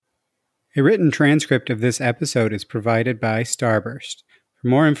A written transcript of this episode is provided by Starburst. For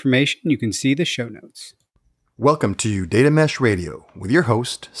more information, you can see the show notes. Welcome to Data Mesh Radio with your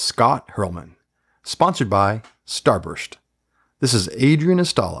host, Scott Hurlman, sponsored by Starburst. This is Adrian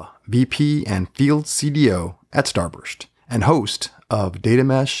Estala, VP and Field CDO at Starburst, and host of Data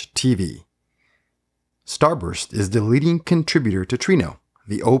Mesh TV. Starburst is the leading contributor to Trino,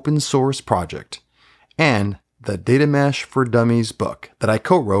 the open source project, and the Data Mesh for Dummies book that I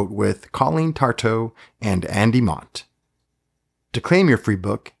co-wrote with Colleen Tarto and Andy Mott. To claim your free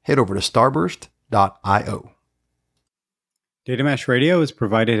book, head over to starburst.io. Data Mesh Radio is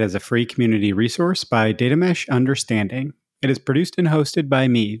provided as a free community resource by Data Mesh Understanding. It is produced and hosted by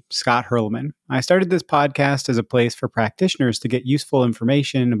me, Scott Hurlman. I started this podcast as a place for practitioners to get useful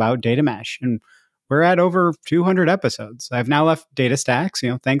information about data mesh, and we're at over 200 episodes. I've now left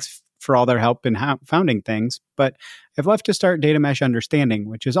DataStax, thanks for all their help in founding things, but I've left to start Data Mesh Understanding,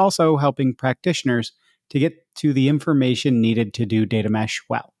 which is also helping practitioners to get to the information needed to do data mesh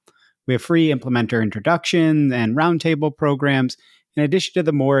well. We have free implementer introduction and roundtable programs, in addition to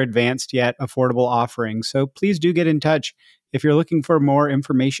the more advanced yet affordable offerings. So please do get in touch if you're looking for more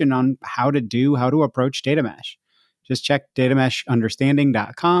information on how to approach data mesh. Just check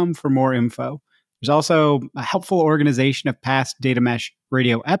datameshunderstanding.com for more info. There's also a helpful organization of past Data Mesh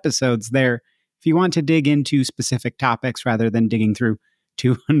Radio episodes there if you want to dig into specific topics rather than digging through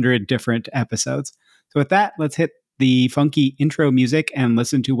 200 different episodes. So with that, let's hit the funky intro music and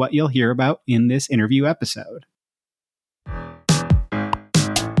listen to what you'll hear about in this interview episode.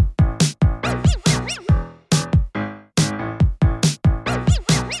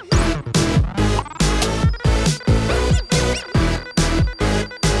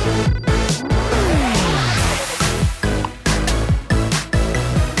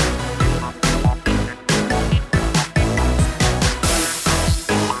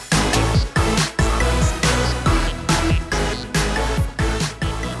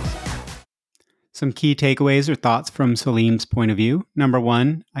 Some key takeaways or thoughts from Salim's point of view. Number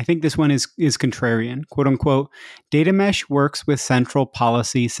one, I think this one is contrarian. Quote unquote, data mesh works with central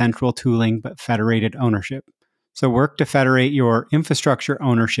policy, central tooling, but federated ownership. So work to federate your infrastructure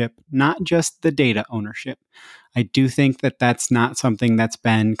ownership, not just the data ownership. I do think that that's not something that's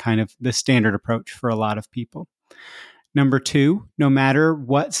been kind of the standard approach for a lot of people. Number two, no matter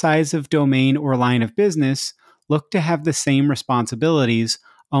what size of domain or line of business, look to have the same responsibilities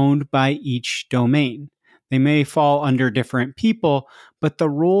owned by each domain. They may fall under different people, but the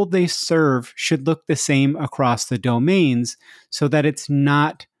role they serve should look the same across the domains so that it's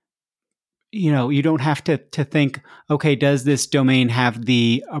not, you don't have to think, okay, does this domain have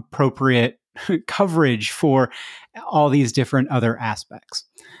the appropriate coverage for all these different other aspects?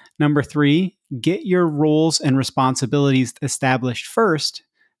 Number three, get your roles and responsibilities established first,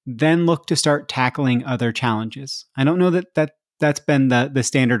 then look to start tackling other challenges. I don't know that's been the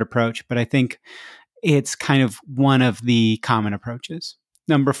standard approach, but I think it's kind of one of the common approaches.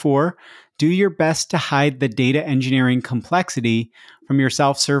 Number four, do your best to hide the data engineering complexity from your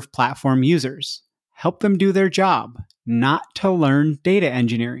self-serve platform users. Help them do their job, not to learn data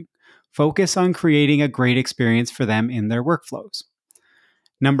engineering. Focus on creating a great experience for them in their workflows.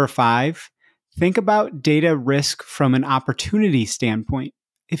 Number five, think about data risk from an opportunity standpoint.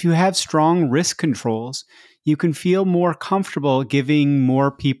 If you have strong risk controls, you can feel more comfortable giving more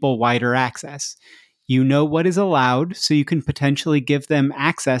people wider access. You know what is allowed, so you can potentially give them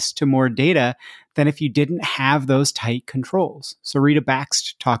access to more data than if you didn't have those tight controls. So Rita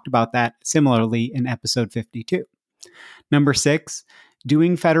Baxt talked about that similarly in episode 52. Number six,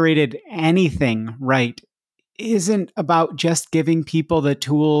 doing federated anything right isn't about just giving people the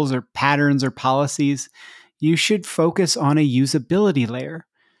tools or patterns or policies. You should focus on a usability layer.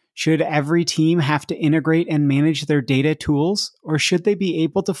 Should every team have to integrate and manage their data tools, or should they be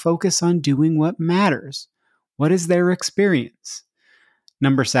able to focus on doing what matters? What is their experience?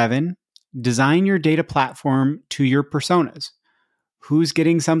 Number seven, design your data platform to your personas. Who's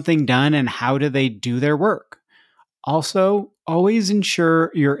getting something done and how do they do their work? Also, always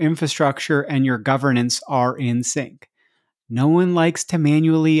ensure your infrastructure and your governance are in sync. No one likes to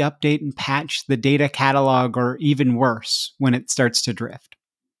manually update and patch the data catalog, or even worse, when it starts to drift.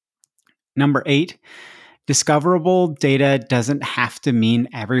 Number eight, discoverable data doesn't have to mean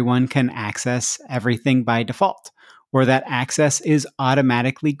everyone can access everything by default, or that access is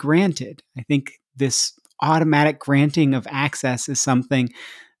automatically granted. I think this automatic granting of access is something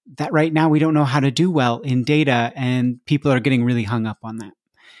that right now we don't know how to do well in data, and people are getting really hung up on that.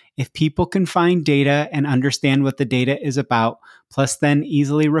 If people can find data and understand what the data is about, plus then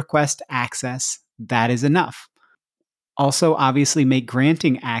easily request access, that is enough. Also, obviously, make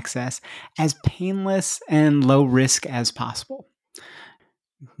granting access as painless and low risk as possible.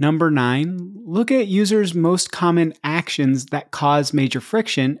 Number 9, look at users' most common actions that cause major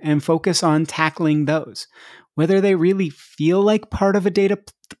friction and focus on tackling those, whether they really feel like part of a data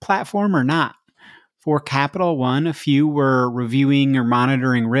platform or not. For Capital One, a few were reviewing or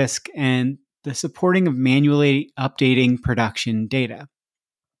monitoring risk and the supporting of manually updating production data.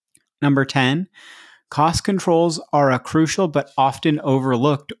 Number 10, cost controls are a crucial but often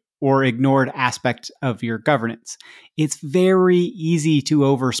overlooked or ignored aspect of your governance. It's very easy to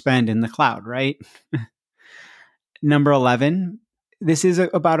overspend in the cloud, right? Number 11, this is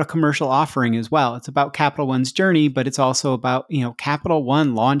about a commercial offering as well. It's about Capital One's journey, but it's also about, Capital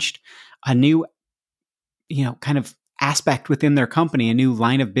One launched a new, kind of aspect within their company, a new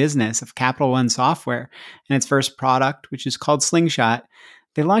line of business of Capital One software. And its first product, which is called Slingshot,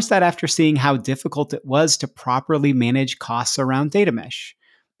 they launched that after seeing how difficult it was to properly manage costs around data mesh,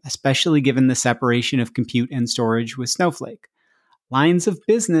 especially given the separation of compute and storage with Snowflake. Lines of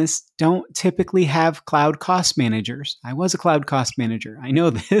business don't typically have cloud cost managers. I was a cloud cost manager. I know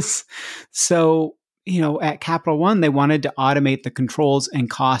this. So, at Capital One, they wanted to automate the controls and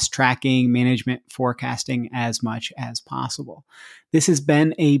cost tracking, management, forecasting as much as possible. This has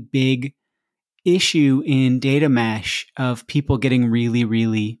been a big issue in data mesh of people getting really,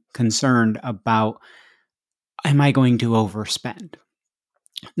 really concerned about, am I going to overspend?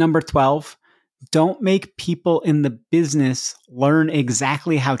 Number 12, don't make people in the business learn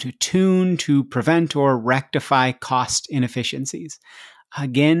exactly how to tune, to prevent, or rectify cost inefficiencies.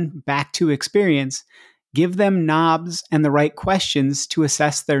 Again, back to experience. Give them knobs and the right questions to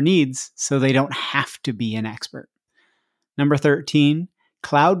assess their needs so they don't have to be an expert. Number 13,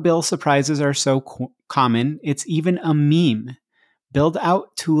 cloud bill surprises are so common, it's even a meme. Build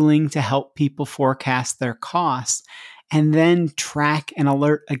out tooling to help people forecast their costs and then track and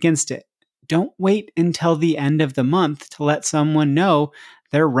alert against it. Don't wait until the end of the month to let someone know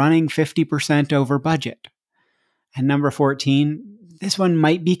they're running 50% over budget. And number 14, this one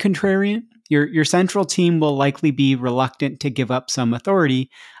might be contrarian. Your central team will likely be reluctant to give up some authority,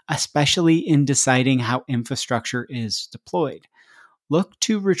 especially in deciding how infrastructure is deployed. Look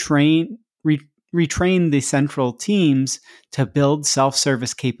to retrain the central teams to build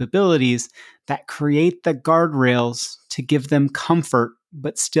self-service capabilities that create the guardrails to give them comfort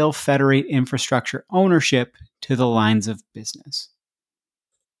but still federate infrastructure ownership to the lines of business.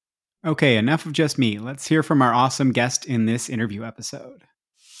 Okay, enough of just me. Let's hear from our awesome guest in this interview episode.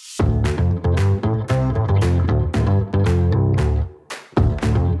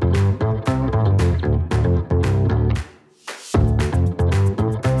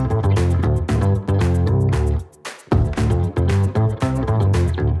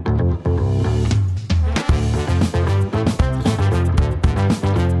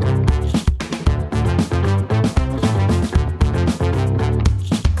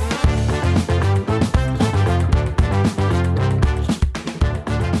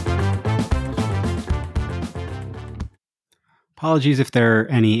 Apologies if there are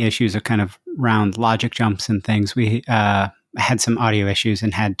any issues of kind of round logic jumps and things. We had some audio issues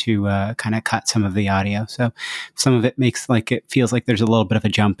and had to kind of cut some of the audio. So some of it makes like it feels like there's a little bit of a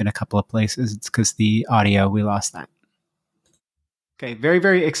jump in a couple of places. It's because the audio, we lost that. Okay, very,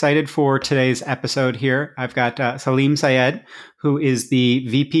 very excited for today's episode here. I've got Salim Syed, who is the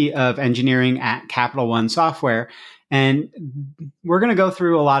VP of Engineering at Capital One Software. And we're going to go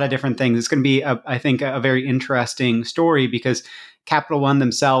through a lot of different things. It's going to be, I think, a very interesting story because Capital One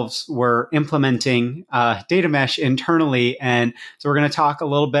themselves were implementing data mesh internally. And so we're going to talk a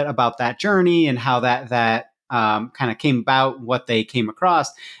little bit about that journey and how that kind of came about, what they came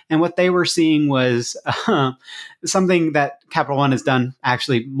across. And what they were seeing was something that Capital One has done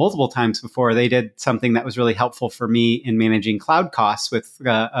actually multiple times before. They did something that was really helpful for me in managing cloud costs with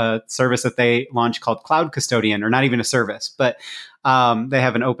a service that they launched called Cloud Custodian, or not even a service, but they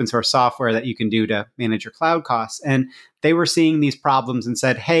have an open source software that you can do to manage your cloud costs. And they were seeing these problems and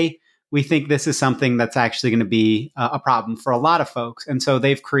said, hey, we think this is something that's actually going to be a problem for a lot of folks. And so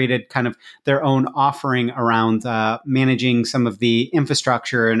they've created kind of their own offering around managing some of the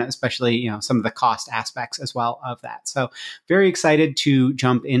infrastructure and especially, some of the cost aspects as well of that. So very excited to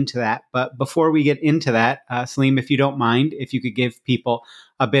jump into that. But before we get into that, Salim, if you don't mind, if you could give people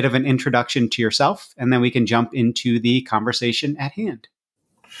a bit of an introduction to yourself, and then we can jump into the conversation at hand.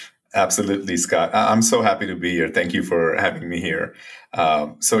 Absolutely, Scott. I'm so happy to be here. Thank you for having me here.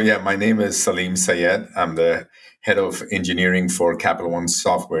 My name is Salim Syed. I'm the head of engineering for Capital One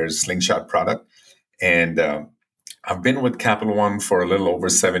Software's Slingshot product. And I've been with Capital One for a little over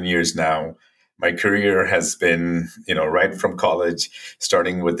 7 years now. My career has been, right from college,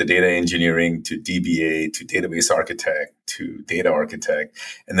 starting with the data engineering to DBA to database architect to data architect,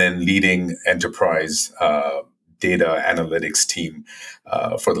 and then leading enterprise data analytics team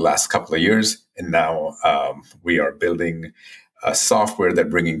for the last couple of years. And now we are building a software that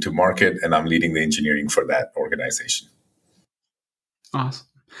bringing to market, and I'm leading the engineering for that organization. Awesome.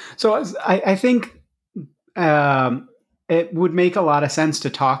 So I think it would make a lot of sense to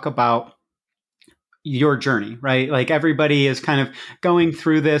talk about your journey, right? Like everybody is kind of going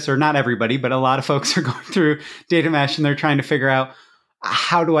through this, or not everybody, but a lot of folks are going through data mesh and they're trying to figure out,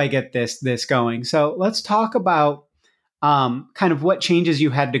 how do I get this going? So let's talk about kind of what changes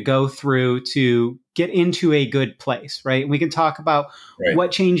you had to go through to get into a good place, right? And we can talk about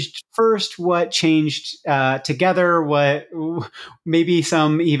what changed first, what changed together, what maybe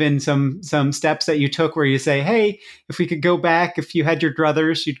some steps that you took where you say, hey, if we could go back, if you had your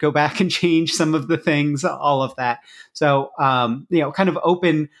druthers, you'd go back and change some of the things, all of that. So, kind of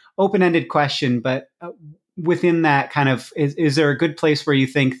open-ended question, but within that kind of, is there a good place where you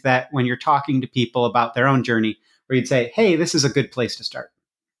think that when you're talking to people about their own journey, where you'd say, hey, this is a good place to start?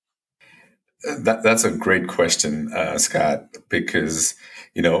 That's a great question, Scott, because,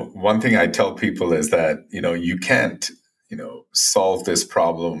 one thing I tell people is that, you can't, solve this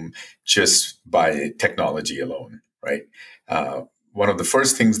problem just by technology alone, right? One of the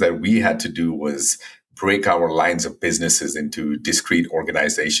first things that we had to do was break our lines of businesses into discrete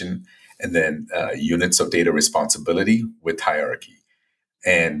organization and then units of data responsibility with hierarchy.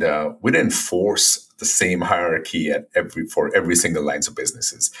 And we didn't force the same hierarchy for every single lines of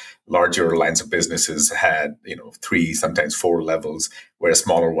businesses. Larger lines of businesses had 3, sometimes 4 levels, whereas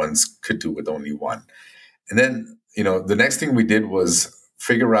smaller ones could do with only one. And then the next thing we did was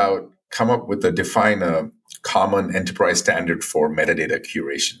come up with define a common enterprise standard for metadata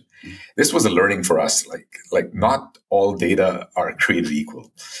curation. This was a learning for us. Like not all data are created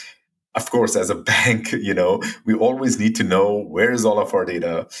equal. Of course, as a bank, we always need to know where is all of our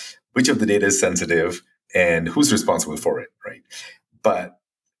data, which of the data is sensitive, and who's responsible for it, right? But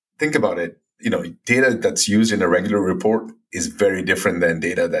think about it, data that's used in a regular report is very different than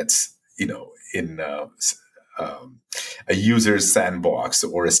data that's, in a user's sandbox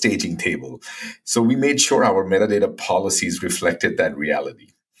or a staging table. So we made sure our metadata policies reflected that reality.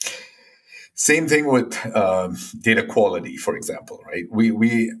 Same thing with data quality, for example, right?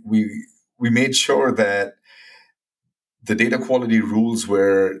 We made sure that the data quality rules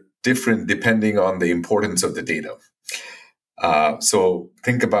were different depending on the importance of the data. So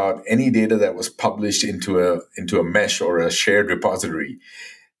think about any data that was published into a mesh or a shared repository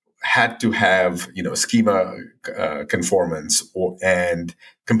had to have schema conformance and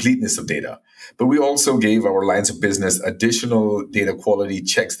completeness of data. But we also gave our lines of business additional data quality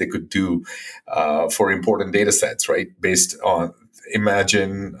checks they could do for important data sets, right? Based on,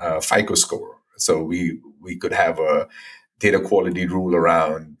 imagine FICO score. So we could have a data quality rule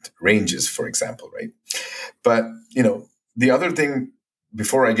around ranges, for example, right? But, the other thing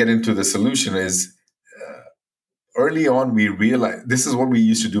before I get into the solution is early on, we realized this is what we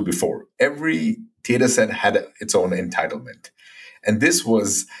used to do before. Every data set had its own entitlement. And this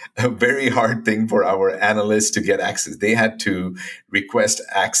was a very hard thing for our analysts to get access. They had to request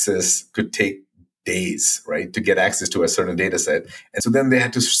access, could take days, right, to get access to a certain data set. And so then they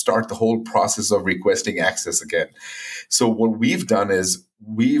had to start the whole process of requesting access again. So what we've done is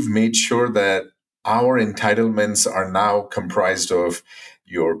we've made sure that our entitlements are now comprised of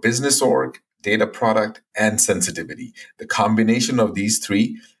your business org, data product, and sensitivity. The combination of these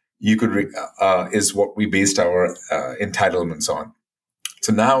three is what we based our entitlements on.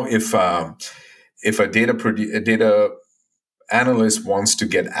 So now, if a data analyst wants to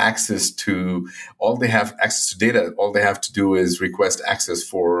get access to all they have to do is request access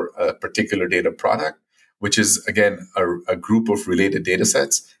for a particular data product, which is again a group of related data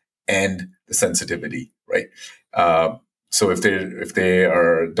sets, and the sensitivity, right? So if they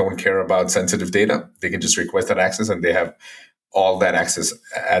don't care about sensitive data, they can just request that access, and they have all that access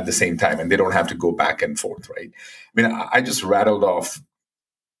at the same time, and they don't have to go back and forth, right? I mean, I just rattled off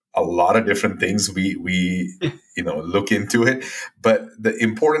a lot of different things we look into it, but the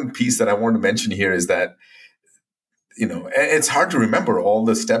important piece that I want to mention here is that it's hard to remember all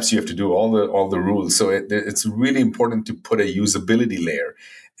the steps you have to do, all the rules. So it's really important to put a usability layer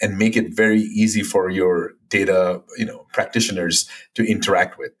and make it very easy for your data practitioners to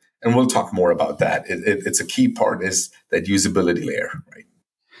interact with. And we'll talk more about that. It's a key part is that usability layer, right?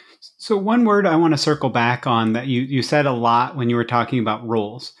 So one word I want to circle back on that you said a lot when you were talking about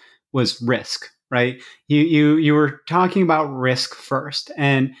rules was risk, right? You were talking about risk first,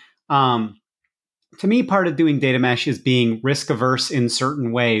 and to me, part of doing data mesh is being risk averse in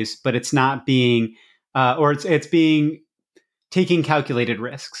certain ways, but it's not being, or it's being taking calculated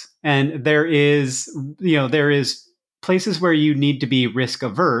risks. And there is places where you need to be risk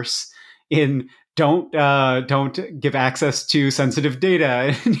averse in don't give access to sensitive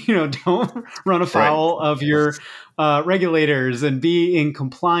data. Don't run Right. afoul of your regulators and be in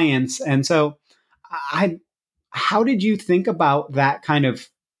compliance. And so, I how did you think about that kind of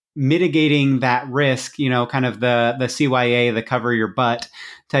mitigating that risk? Kind of the CYA, the cover your butt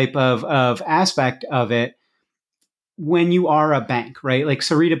type of aspect of it when you are a bank, right? Like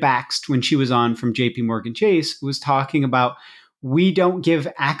Sarita Baxt, when she was on from JP Morgan Chase, was talking about we don't give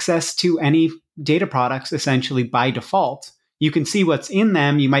access to any data products essentially by default. You can see what's in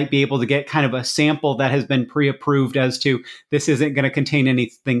them. You might be able to get kind of a sample that has been pre-approved as to this isn't going to contain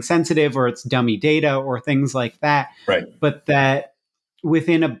anything sensitive or it's dummy data or things like that. Right. But that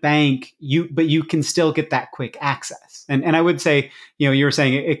within a bank, you can still get that quick access. And I would say, you were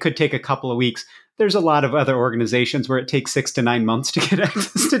saying it could take a couple of weeks. There's a lot of other organizations where it takes 6 to 9 months to get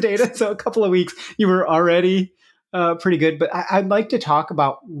access to data. So a couple of weeks, you were already pretty good. But I'd like to talk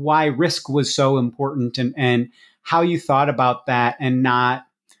about why risk was so important and how you thought about that and not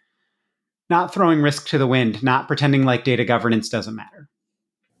throwing risk to the wind, not pretending like data governance doesn't matter.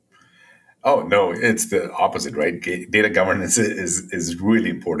 Oh no, it's the opposite, right? Data governance is really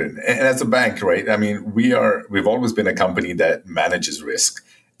important. And as a bank, right? I mean, we've always been a company that manages risk,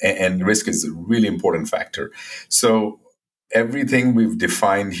 and risk is a really important factor. So everything we've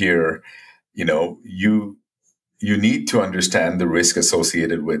defined here, you need to understand the risk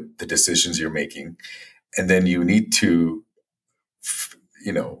associated with the decisions you're making, and then you need to,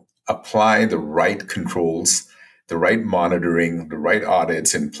 apply the right controls, the right monitoring, the right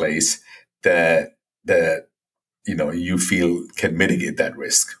audits in place that you feel can mitigate that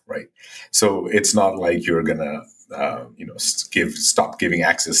risk, right? So it's not like you're gonna stop giving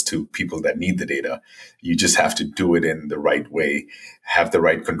access to people that need the data. You just have to do it in the right way, have the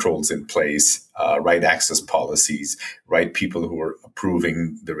right controls in place, right access policies, right people who are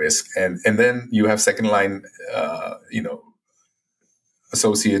approving the risk, and then you have second line,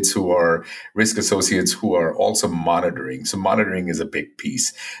 associates who are risk associates who are also monitoring. So monitoring is a big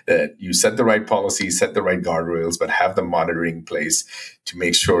piece, that you set the right policies, set the right guardrails, but have the monitoring in place to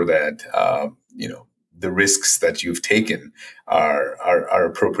make sure that the risks that you've taken are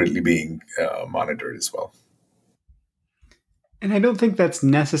appropriately being monitored as well. And I don't think that's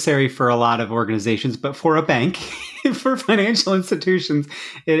necessary for a lot of organizations, but for a bank, for financial institutions,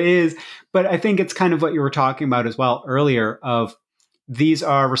 it is. But I think it's kind of what you were talking about as well earlier of these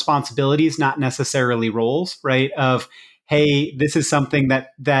are responsibilities, not necessarily roles, right? Of, hey, this is something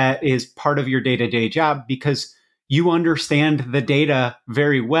that is part of your day-to-day job because you understand the data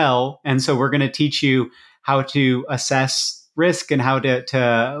very well. And so we're going to teach you how to assess risk and how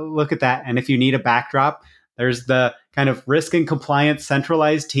to look at that. And if you need a backdrop, there's the kind of risk and compliance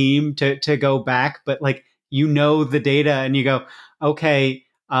centralized team to go back. But like, the data and you go, okay,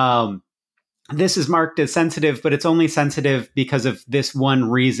 this is marked as sensitive, but it's only sensitive because of this one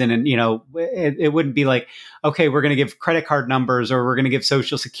reason. And, it wouldn't be like, okay, we're going to give credit card numbers or we're going to give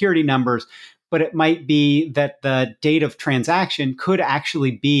social security numbers, but it might be that the date of transaction could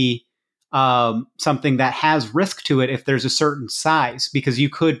actually be something that has risk to it if there's a certain size, because you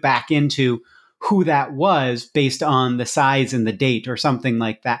could back into who that was based on the size and the date or something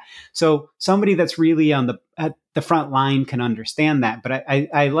like that. So somebody that's really at the front line can understand that. But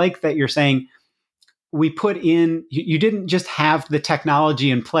I like that you're saying, we put in, you didn't just have the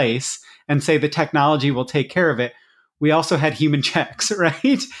technology in place and say the technology will take care of it. We also had human checks,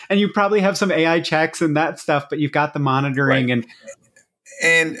 right? And you probably have some AI checks and that stuff, but you've got the monitoring Right.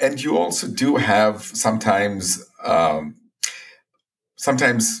 And you also do have sometimes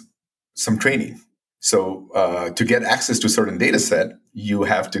some training. So to get access to a certain data set, you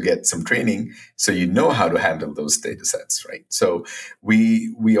have to get some training so you know how to handle those data sets, right? So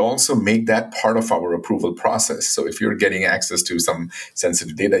we also make that part of our approval process. So if you're getting access to some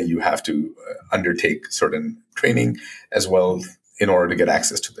sensitive data, you have to undertake certain training as well in order to get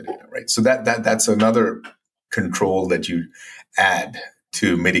access to the data, right? So that's another control that you add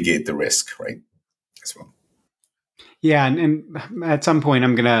to mitigate the risk, right? As well. Yeah, and at some point,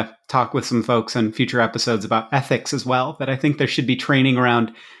 I'm going to talk with some folks on future episodes about ethics as well. That I think there should be training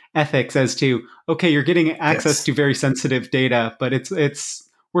around ethics as to, okay, you're getting access Yes. to very sensitive data, but it's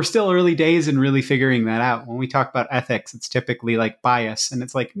we're still early days in really figuring that out. When we talk about ethics, it's typically like bias, and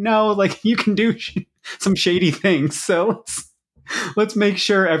it's like, no, like you can do some shady things. So let's make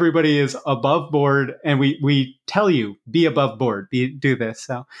sure everybody is above board, and we tell you be above board, do this.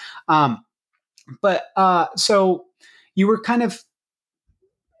 So. But so you were kind of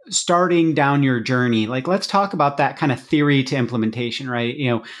starting down your journey. Like, let's talk about that kind of theory to implementation, right?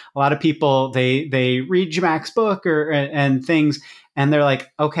 A lot of people, they read Jamak's book and things, and they're like,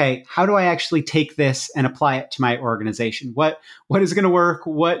 okay, how do I actually take this and apply it to my organization? What is going to work?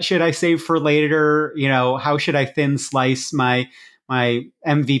 What should I save for later? How should I thin slice my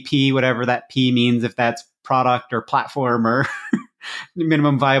MVP, whatever that P means, if that's product or platform or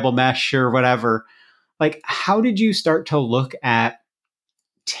minimum viable mesh or whatever. Like, how did you start to look at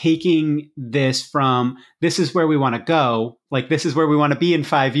taking this from this is where we want to go, like this is where we want to be in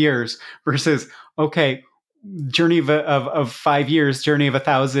 5 years, versus, okay, journey of 5 years, journey of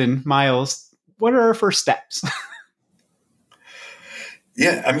 1,000 miles. What are our first steps?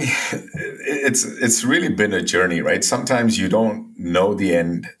 Yeah, I mean, it's really been a journey, right? Sometimes you don't know the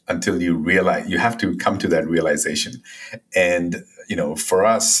end until you realize you have to come to that realization. And, for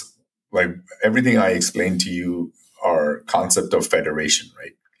us, like everything I explained to you, our concept of federation,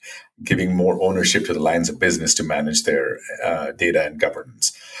 right? Giving more ownership to the lines of business to manage their data and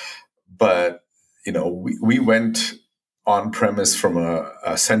governance. But, we went on premise from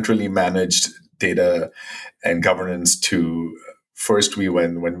a centrally managed data and governance to first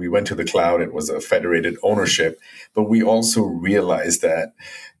when we went to the cloud, it was a federated ownership. But we also realized that,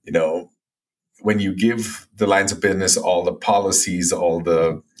 when you give the lines of business all the policies, all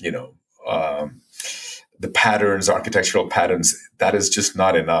the, the patterns, architectural patterns, that is just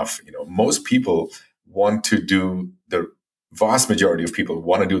not enough. Most people want to do the vast majority of people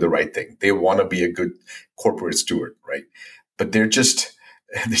want to do the right thing. They want to be a good corporate steward, right? But they're just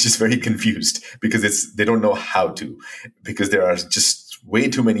very confused because they don't know how to, because there are just way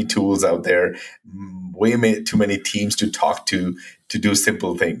too many tools out there, too many teams to talk to do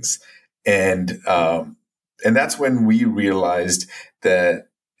simple things. And that's when we realized that,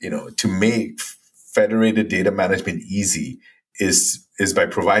 to make federated data management easy is by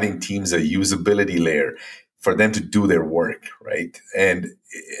providing teams a usability layer for them to do their work, right? And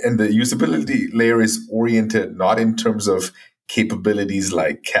the usability layer is oriented not in terms of capabilities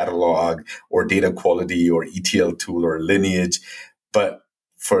like catalog or data quality or ETL tool or lineage, but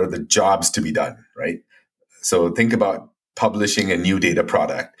for the jobs to be done, right? So think about publishing a new data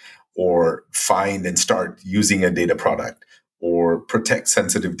product, or find and start using a data product, or protect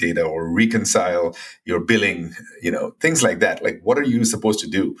sensitive data, or reconcile your billing, things like that. Like, what are you supposed to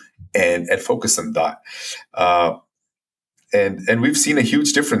do? And focus on that. And we've seen a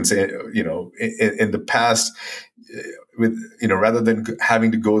huge difference, in the past, with, rather than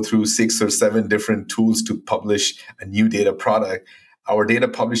having to go through 6 or 7 different tools to publish a new data product, our data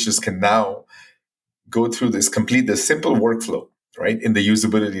publishers can now go through complete this simple workflow, right, in the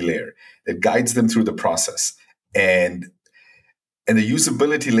usability layer that guides them through the process. And the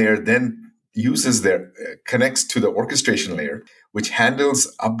usability layer then connects to the orchestration layer, which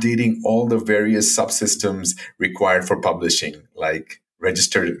handles updating all the various subsystems required for publishing, like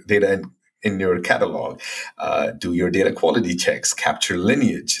register data in your catalog, do your data quality checks, capture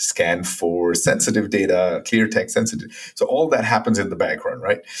lineage, scan for sensitive data, clear text sensitive. So all that happens in the background,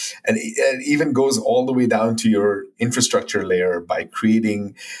 right? And it even goes all the way down to your infrastructure layer by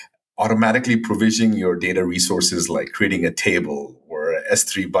automatically provisioning your data resources, like creating a table or a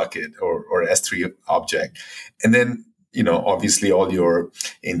S3 bucket or S3 object. And then, obviously all your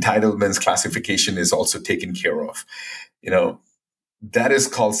entitlements classification is also taken care of. That is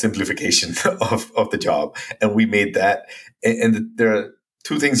called simplification of the job. And we made that. And there are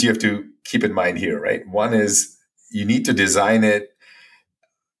 2 things you have to keep in mind here, right? One is you need to design it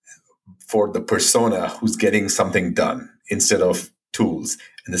for the persona who's getting something done instead of tools.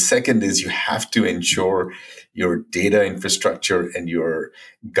 And the second is you have to ensure your data infrastructure and your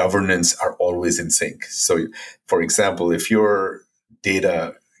governance are always in sync. So, for example, if your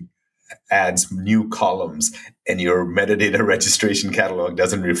data adds new columns and your metadata registration catalog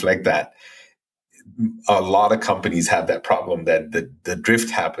doesn't reflect that, a lot of companies have that problem, that the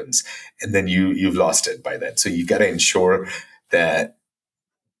drift happens, and then you've lost it by then. So you got to ensure that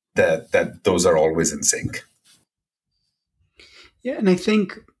those are always in sync. Yeah, and I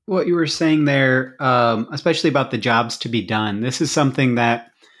think what you were saying there, especially about the jobs to be done, this is something that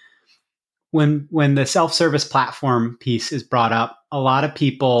when the self-service platform piece is brought up, a lot of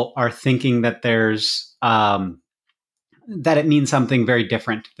people are thinking that there's that it means something very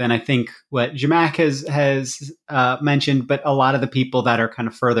different than I think what Jamak has mentioned, but a lot of the people that are kind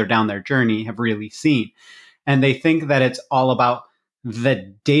of further down their journey have really seen. And they think that it's all about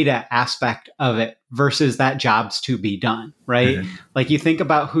the data aspect of it versus that jobs to be done, right? Mm-hmm. Like, you think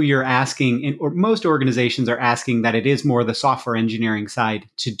about who you're asking, or most organizations are asking that it is more the software engineering side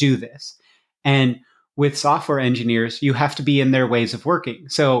to do this. And with software engineers, you have to be in their ways of working.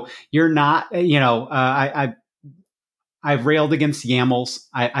 So you're not, I've railed against YAMLs.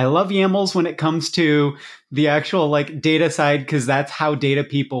 I love YAMLs when it comes to the actual like data side because that's how data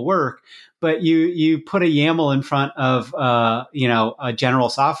people work. But you put a YAML in front of a general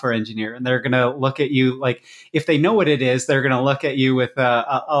software engineer, and they're going to look at you like if they know what it is, they're going to look at you with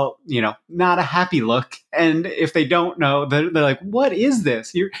not a happy look. And if they don't know, they're like, "What is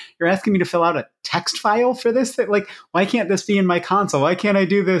this? You're asking me to fill out a text file for this? Like, why can't this be in my console? Why can't I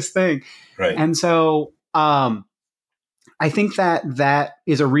do this thing?" Right. And so. I think that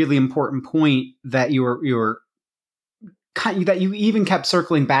is a really important point that that you even kept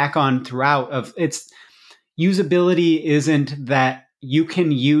circling back on throughout. Of its usability isn't that you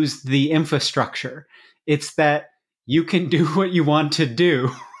can use the infrastructure; it's that you can do what you want to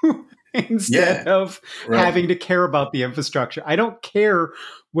do instead of having to care about the infrastructure. I don't care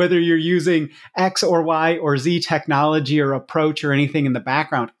whether you're using X or Y or Z technology or approach or anything in the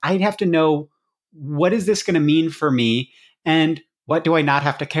background. I'd have to know what is this going to mean for me. And what do I not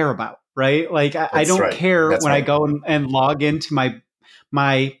have to care about? Right? Like I don't care when I go and log into my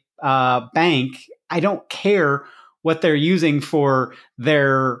bank. I don't care what they're using for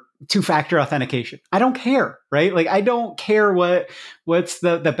their two-factor authentication. I don't care, right? Like I don't care what's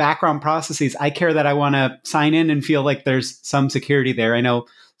the background processes. I care that I want to sign in and feel like there's some security there. I know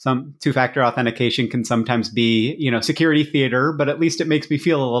some two-factor authentication can sometimes be, security theater, but at least it makes me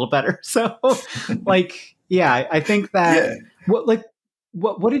feel a little better. So like, yeah, I think that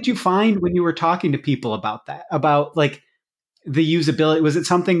what did you find when you were talking to people about that? About like the usability? Was it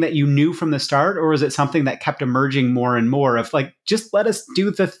something that you knew from the start, or was it something that kept emerging more and more of like, just let us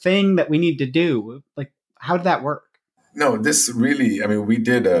do the thing that we need to do? Like, how did that work? No, this really, I mean, we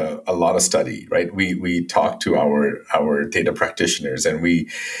did a lot of study, right? We talked to our data practitioners, and we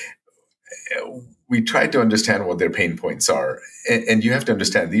tried to understand what their pain points are. And you have to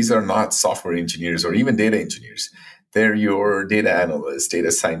understand, these are not software engineers or even data engineers. They're your data analysts,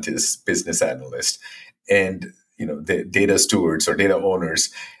 data scientists, business analysts, and the data stewards or data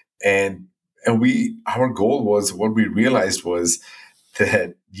owners. And our goal was, what we realized was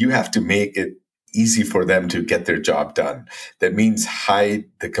that you have to make it easy for them to get their job done. That means hide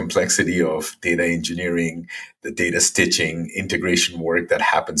the complexity of data engineering, the data stitching, integration work that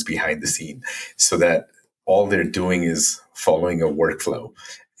happens behind the scene, so that all they're doing is following a workflow,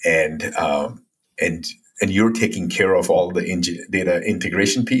 and you're taking care of all the data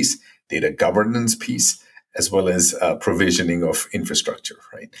integration piece, data governance piece, as well as provisioning of infrastructure,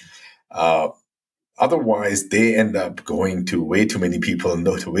 right? Otherwise, they end up going to way too many people,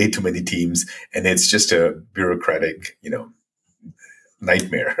 to way too many teams, and it's just a bureaucratic,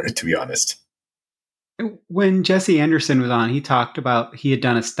 nightmare, to be honest. When Jesse Anderson was on, he talked about he had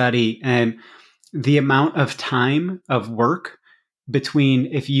done a study and the amount of time of work between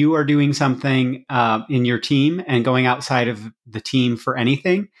if you are doing something in your team and going outside of the team for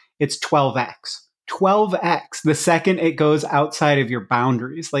anything, it's 12x. 12x the second it goes outside of your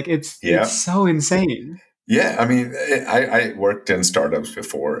boundaries. Like it's so insane. Yeah, I mean, I worked in startups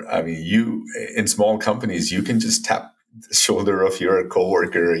before. I mean, in small companies, you can just tap the shoulder of your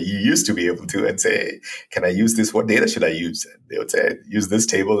coworker. You used to be able to and say, "Hey, can I use this? What data should I use?" And they would say, "Use this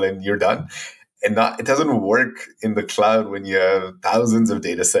table," and you're done. And it doesn't work in the cloud when you have thousands of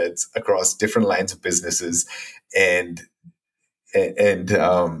data sets across different lines of businesses, and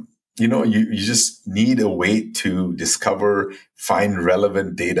you just need a way to discover, find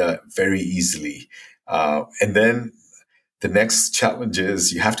relevant data very easily. And then the next challenge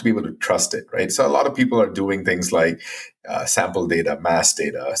is you have to be able to trust it, right? So a lot of people are doing things like sample data, mass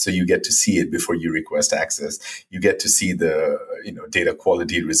data. So you get to see it before you request access. You get to see the data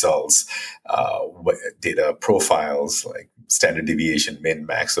quality results, data profiles like standard deviation, min,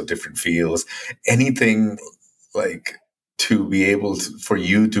 max of different fields, anything like for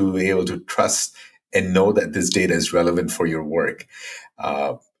you to be able to trust and know that this data is relevant for your work.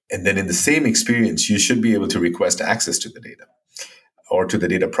 And then in the same experience, you should be able to request access to the data or to the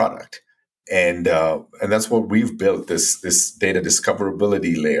data product. And that's what we've built, this data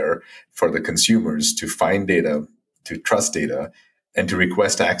discoverability layer for the consumers to find data, to trust data, and to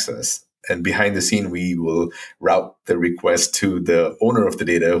request access. And behind the scene, we will route the request to the owner of the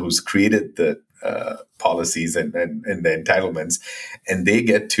data who's created the policies and the entitlements, and they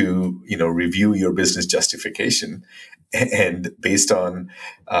get to review your business justification. And based on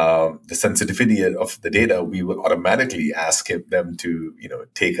the sensitivity of the data, we will automatically ask them to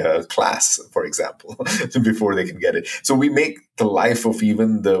take a class, for example, before they can get it. So we make the life of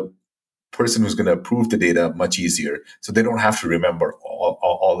even the person who's going to approve the data much easier, so they don't have to remember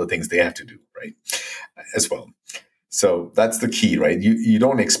all the things they have to do, right, as well. So that's the key, right? You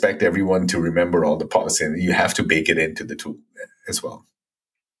don't expect everyone to remember all the policy, and you have to bake it into the tool as well.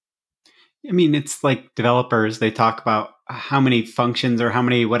 I mean, it's like developers, they talk about how many functions or how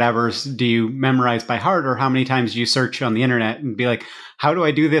many whatevers do you memorize by heart, or how many times do you search on the internet and be like, how do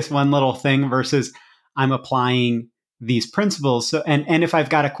I do this one little thing versus I'm applying these principles. So, and if I've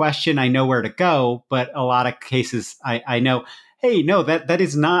got a question, I know where to go. But a lot of cases I know, hey, no, that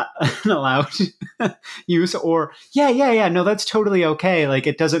is not an allowed use, or yeah, no, that's totally okay. Like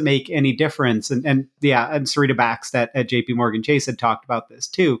it doesn't make any difference. And Sarita Bax at JP Morgan Chase had talked about this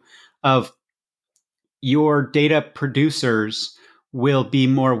too, of your data producers will be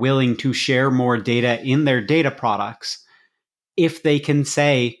more willing to share more data in their data products if they can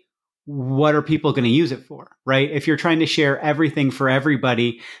say, what are people going to use it for, right? If you're trying to share everything for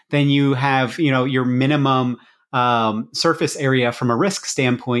everybody, then you have, your minimum surface area from a risk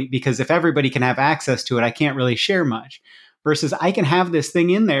standpoint, because if everybody can have access to it, I can't really share much. Versus I can have this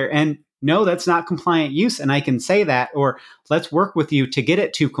thing in there and no, that's not compliant use. And I can say that, or let's work with you to get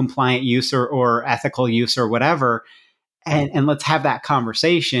it to compliant use or ethical use or whatever. And let's have that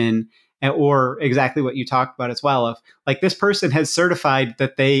conversation. Or exactly what you talked about as well, of like, this person has certified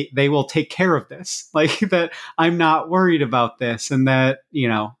that they will take care of this, like that I'm not worried about this. And that,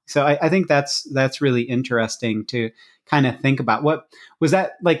 so I think that's really interesting to kind of think about. What was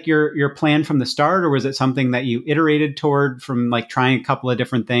that, like your plan from the start, or was it something that you iterated toward from like trying a couple of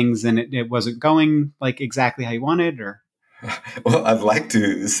different things and it wasn't going like exactly how you wanted? Or well, I'd like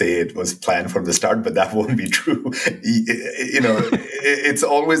to say it was planned from the start, but that won't be true. It's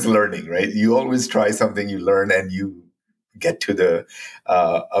always learning, right? You always try something, you learn, and you get to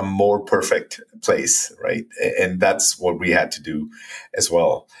a more perfect place, right? And that's what we had to do as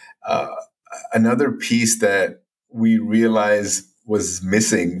well. Another piece that we realized was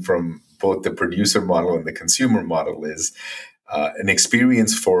missing from both the producer model and the consumer model is an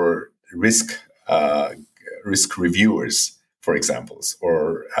experience for risk reviewers, for examples,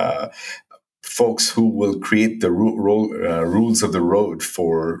 or folks who will create the rules of the road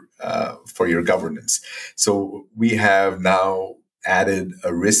for your governance. So we have now added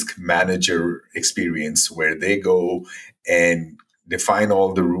a risk manager experience where they go and define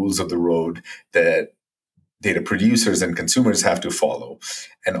all the rules of the road that data producers and consumers have to follow,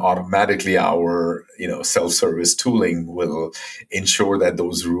 and automatically our self-service tooling will ensure that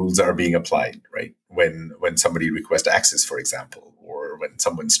those rules are being applied, right? When somebody requests access, for example, or when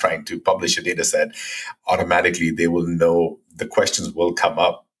someone's trying to publish a data set, automatically they will know the questions will come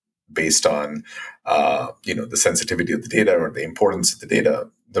up based on the sensitivity of the data or the importance of the data.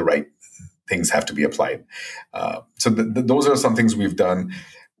 The right things have to be applied. So those are some things we've done.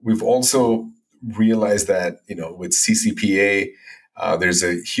 We've also realize that with CCPA, there's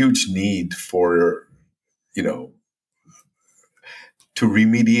a huge need for to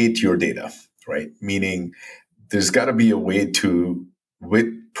remediate your data, right? Meaning there's got to be a way to, with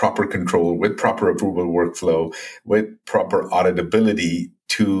proper control, with proper approval workflow, with proper auditability,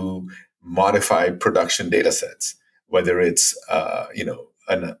 to modify production data sets, whether it's a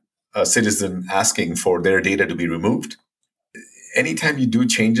citizen asking for their data to be removed. Anytime you do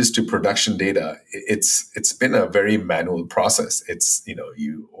changes to production data, it's been a very manual process. It's,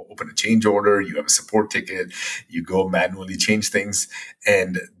 you open a change order, you have a support ticket, you go manually change things.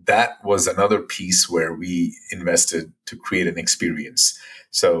 And that was another piece where we invested to create an experience.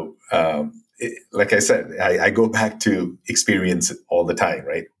 So, like I said, I go back to experience all the time,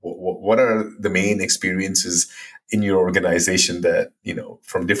 right? What are the main experiences in your organization that,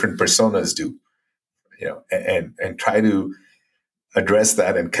 from different personas do, and try to address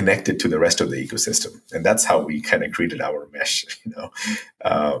that and connect it to the rest of the ecosystem. And that's how we kind of created our mesh,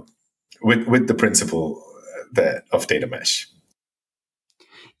 with the principle of data mesh.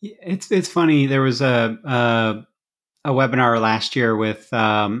 It's funny. There was a webinar last year with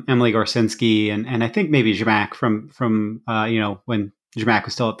Emily Gorsinski and I think maybe Zhamak from when Zhamak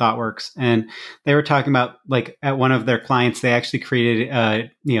was still at ThoughtWorks, and they were talking about, like, at one of their clients, they actually created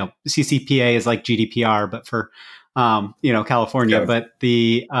CCPA is like GDPR, but for California. Yeah. But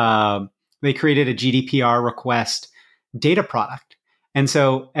they created a GDPR request data product. And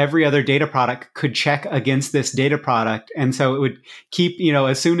so every other data product could check against this data product. And so it would keep,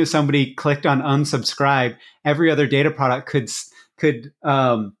 as soon as somebody clicked on unsubscribe, every other data product could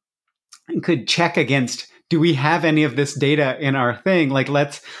check against, do we have any of this data in our thing? Like,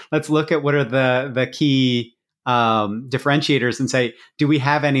 let's look at what are the key differentiators and say, do we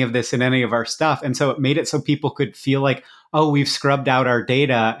have any of this in any of our stuff? And so it made it so people could feel like, oh, we've scrubbed out our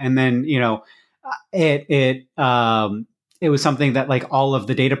data. And then, it was something that like all of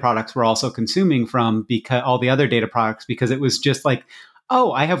the data products were also consuming from, because all the other data products, because it was just like,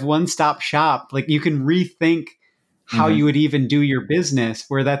 oh, I have one stop shop. Like you can rethink how you would even do your business,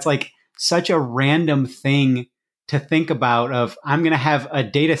 where that's like such a random thing to think about of, I'm going to have a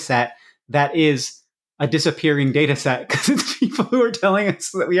data set that is a disappearing data set because it's people who are telling us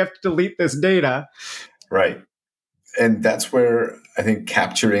that we have to delete this data. Right. And that's where I think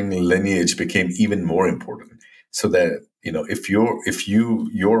capturing lineage became even more important. So that, if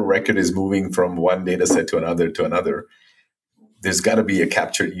your record is moving from one data set to another, there's got to be a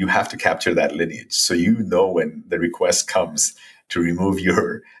capture. You have to capture that lineage. So when the request comes to remove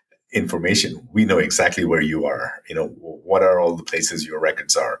your information, we know exactly where you are. What are all the places your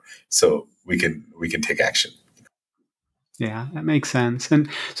records are, so we can take action. Yeah, that makes sense. And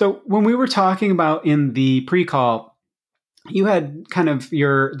so when we were talking about in the pre-call, you had kind of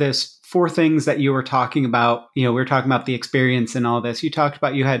this 4 things that you were talking about. We were talking about the experience and all this. You talked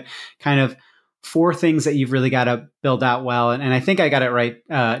about you had kind of 4 things that you've really got to build out well. And I think I got it right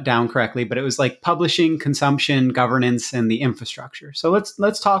down correctly, but it was like publishing, consumption, governance, and the infrastructure. So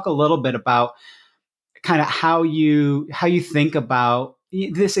let's talk a little bit about kind of how you think about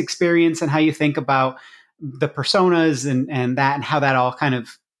this experience and how you think about the personas and that, and how that all kind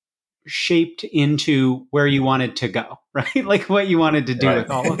of shaped into where you wanted to go, right? Like what you wanted to do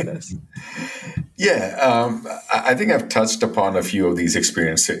with all of this. Yeah, I think I've touched upon a few of these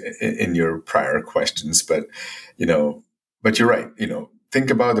experiences in your prior questions, but you're right.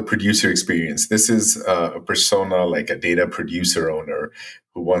 Think about the producer experience. This is a persona like a data producer owner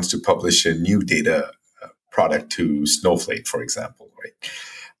who wants to publish a new data product to Snowflake, for example, right?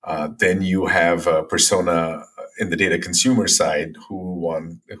 Then you have a persona in the data consumer side who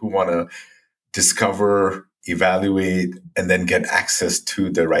want to discover, evaluate, and then get access to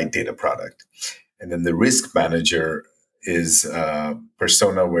the right data product. And then the risk manager is a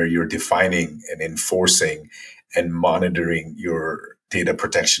persona where you're defining and enforcing and monitoring your data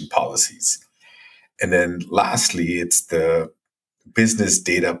protection policies. And then lastly, it's the business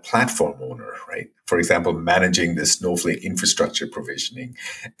data platform owner, right? For example, managing the Snowflake infrastructure provisioning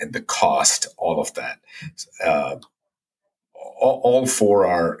and the cost, all of that. All 4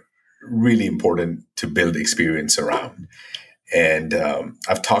 are really important to build experience around. And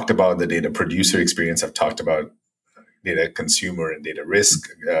I've talked about the data producer experience. I've talked about data consumer and data risk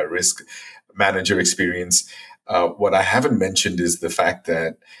manager experience. What I haven't mentioned is the fact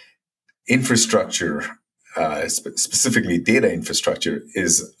that infrastructure, specifically data infrastructure,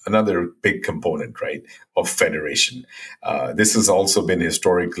 is another big component, right, of federation. This has also been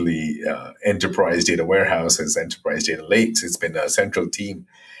historically enterprise data warehouses, enterprise data lakes. It's been a central team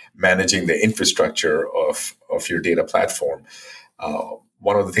managing the infrastructure of your data platform.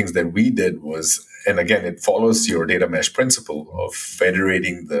 One of the things that we did was, and again, it follows your data mesh principle of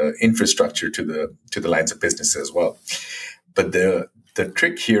federating the infrastructure to the lines of business as well. But the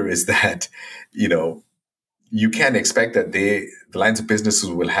trick here is that, you can't expect that the lines of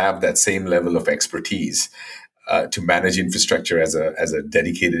businesses will have that same level of expertise to manage infrastructure as a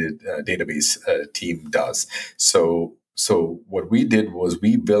dedicated database team does. So what we did was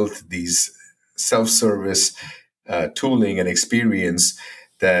we built these self-service tooling and experience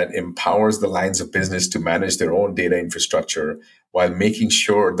that empowers the lines of business to manage their own data infrastructure while making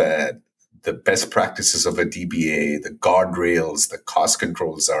sure that the best practices of a DBA, the guardrails, the cost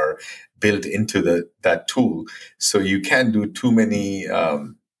controls are built into that tool. So you can't do too many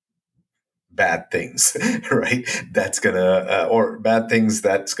bad things, right? Or bad things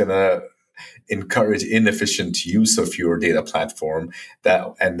that's gonna encourage inefficient use of your data platform.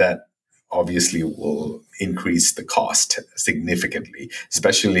 That obviously will increase the cost significantly,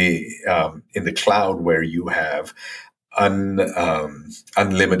 especially in the cloud where you have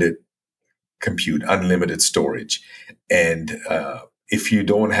unlimited compute, unlimited storage. And if you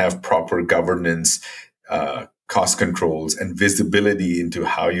don't have proper governance, cost controls, and visibility into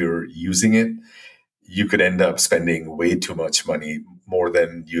how you're using it, you could end up spending way too much money, more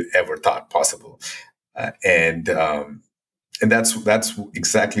than you ever thought possible. And that's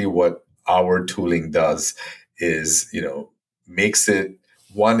exactly what our tooling does, is, makes it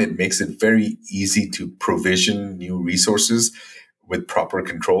very easy to provision new resources with proper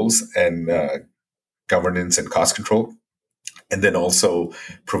controls and governance and cost control, and then also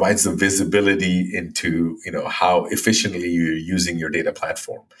provides the visibility into how efficiently you're using your data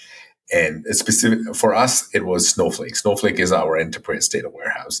platform. And specific for us, it was Snowflake. Snowflake is our enterprise data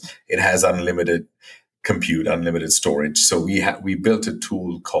warehouse. It has unlimited compute, unlimited storage. So we built a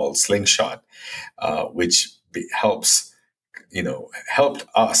tool called Slingshot, which helped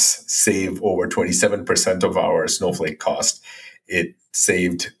us save over 27% of our Snowflake cost. It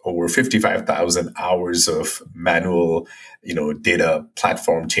saved over 55,000 hours of manual, data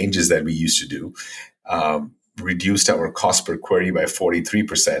platform changes that we used to do. Reduced our cost per query by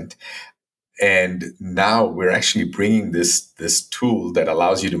 43%. And now we're actually bringing this tool that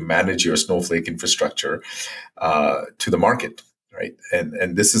allows you to manage your Snowflake infrastructure to the market, right?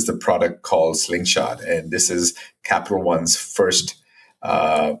 And this is the product called Slingshot, and this is Capital One's first,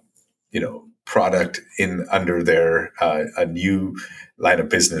 product under their a new line of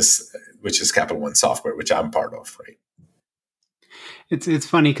business, which is Capital One Software, which I'm part of, right? It's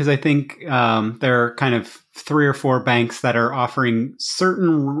funny because I think there are kind of 3 or 4 banks that are offering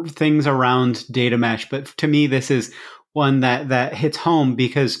certain things around data mesh, but to me, this is one that hits home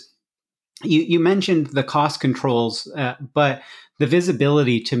because you mentioned the cost controls, but the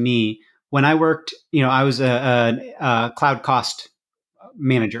visibility to me when I worked, I was a cloud cost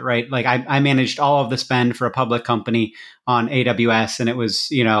manager, right? Like I managed all of the spend for a public company on AWS, and it was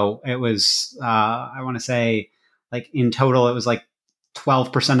I want to say like in total it was like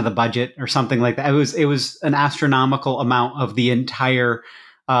 12% of the budget or something like that. It was an astronomical amount of the entire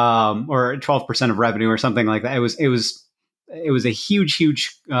or 12% of revenue or something like that. It was a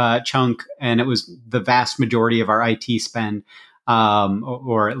huge chunk, and it was the vast majority of our IT spend,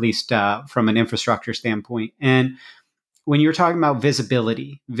 or at least from an infrastructure standpoint. And when you're talking about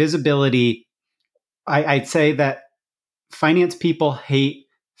visibility, I'd say that finance people hate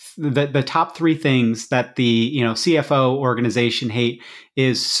the top 3 things that the CFO organization hate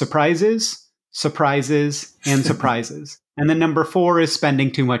is surprises, and surprises. And then number 4 is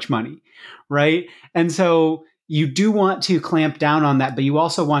spending too much money, right? And so you do want to clamp down on that, but you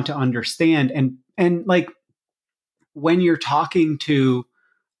also want to understand and like when you're talking to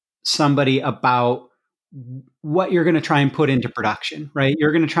somebody about what you're going to try and put into production, right?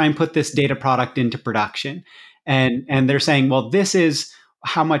 You're going to try and put this data product into production. And they're saying, well, this is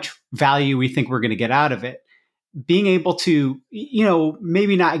how much value we think we're going to get out of it. Being able to,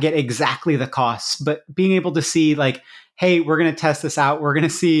 maybe not get exactly the costs, but being able to see like, hey, we're going to test this out. We're going to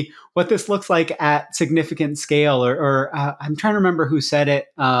see what this looks like at significant scale. Or I'm trying to remember who said it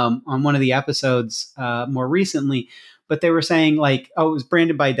on one of the episodes more recently, but they were saying like, it was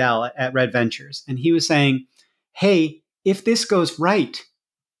Brandon Bidell at Red Ventures. And he was saying, hey, if this goes right,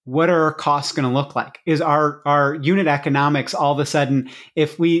 what are our costs going to look like? Is our unit economics all of a sudden,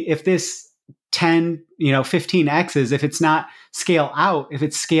 if this 10, 15 X's, if it's not scale out, if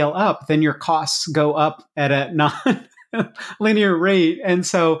it's scale up, then your costs go up at a non-linear rate. And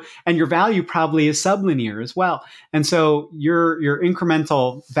your value probably is sublinear as well. And so your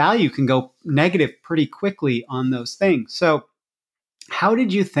incremental value can go negative pretty quickly on those things. So how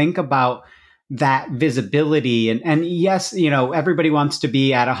did you think about that visibility? And yes, everybody wants to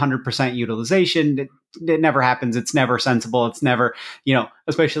be at 100% utilization. It never happens. It's never sensible. It's never,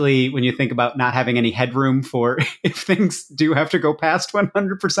 especially when you think about not having any headroom for if things do have to go past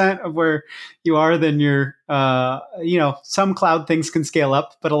 100% of where you are, then you're, some cloud things can scale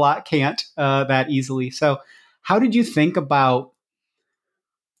up, but a lot can't that easily. So how did you think about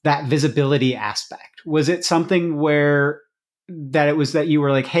that visibility aspect? Was it something where that you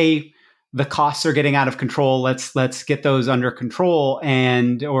were like, hey, the costs are getting out of control. Let's get those under control,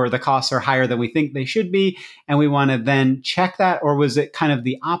 or the costs are higher than we think they should be, and we want to then check that? Or was it kind of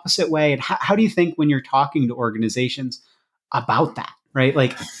the opposite way? And how do you think when you're talking to organizations about that, right?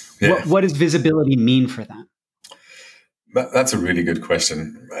 Like, what does visibility mean for them? That's a really good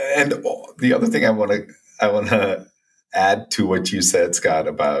question. And the other thing I want to add to what you said, Scott,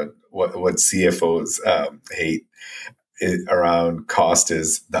 about what CFOs hate around cost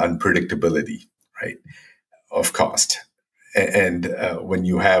is the unpredictability, right, of cost. And when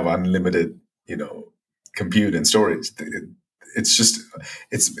you have unlimited, compute and storage, it's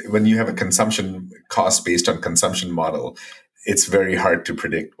when you have a consumption cost based on consumption model, it's very hard to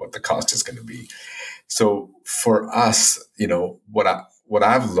predict what the cost is going to be. So for us, what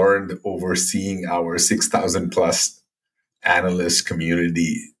I've learned overseeing our 6,000 plus analyst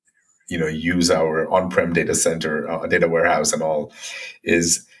community, use our on-prem data center, data warehouse and all,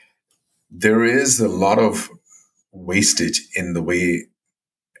 is there is a lot of wastage in the way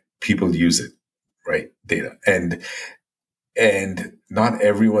people use it, right? Data. And not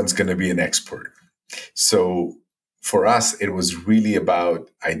everyone's going to be an expert. So for us, it was really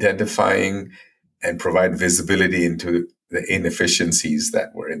about identifying and provide visibility into the inefficiencies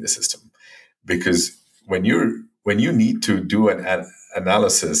that were in the system. Because when you're when you need to do an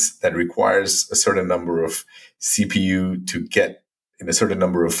analysis that requires a certain number of CPU to get in a certain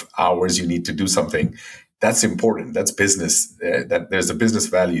number of hours you need to do something, that's important. That's business. That there's a business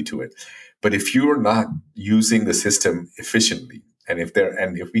value to it. But if you're not using the system efficiently, and if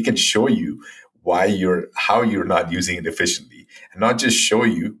we can show you how you're not using it efficiently, and not just show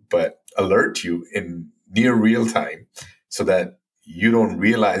you, but alert you in near real time, so that you don't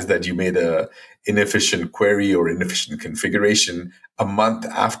realize that you made a inefficient query or inefficient configuration a month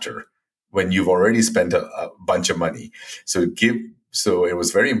after, when you've already spent a bunch of money. So it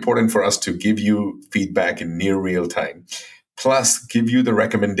was very important for us to give you feedback in near real time, plus give you the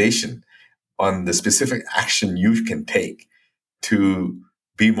recommendation on the specific action you can take to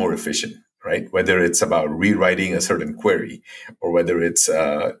be more efficient, right? Whether it's about rewriting a certain query, or whether it's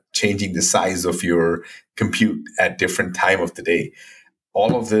changing the size of your compute at different time of the day.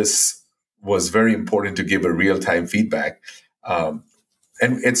 All of this was very important to give a real-time feedback. And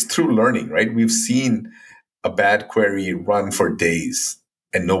it's through learning, right? We've seen a bad query run for days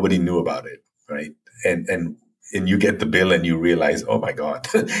and nobody knew about it, right? And you get the bill and you realize, oh my God,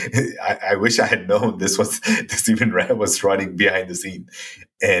 I wish I had known this was running behind the scene.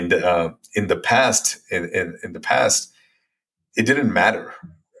 And in the past, it didn't matter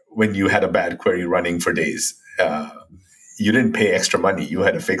when you had a bad query running for days. You didn't pay extra money. You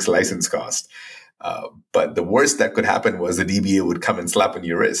had a fixed license cost. But the worst that could happen was the DBA would come and slap on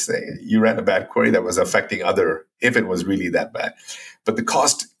your wrist, saying you ran a bad query that was affecting if it was really that bad. But the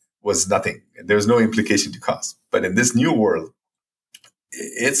cost was nothing. There was no implication to cost. But in this new world,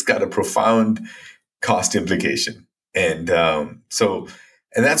 it's got a profound cost implication. And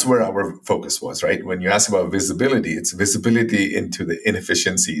and that's where our focus was, right? When you ask about visibility, it's visibility into the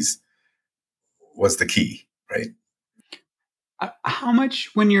inefficiencies was the key, right? How much,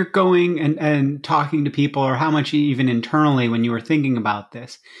 when you're going and talking to people, or how much even internally when you were thinking about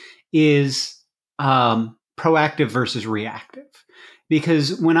this, is proactive versus reactive?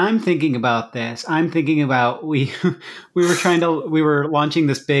 Because when I'm thinking about this, I'm thinking about we were launching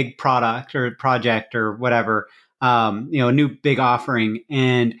this big product or project or whatever, a new big offering,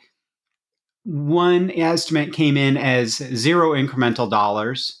 and one estimate came in as $0 incremental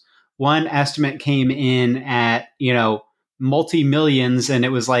dollars. One estimate came in at multi-millions, and it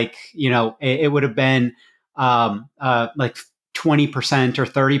was like it would have been like 20% or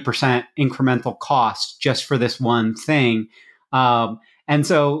 30% incremental cost just for this one thing. And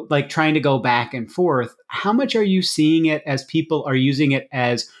so, like, trying to go back and forth, how much are you seeing it as people are using it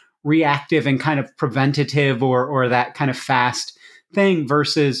as reactive and kind of preventative, or that kind of fast thing,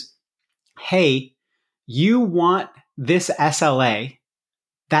 versus, hey, you want this SLA,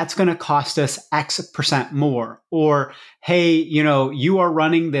 that's going to cost us X percent more. Or, hey, you are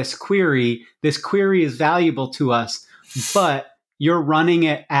running this query is valuable to us, but you're running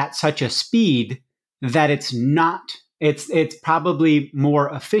it at such a speed that it's probably more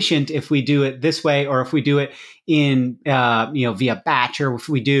efficient if we do it this way, or if we do it in via batch, or if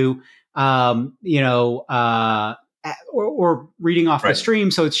we do or reading off the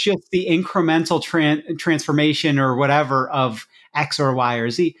stream. So it's just the incremental transformation or whatever of X or Y or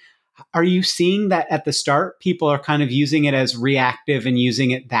Z. Are you seeing that at the start, people are kind of using it as reactive and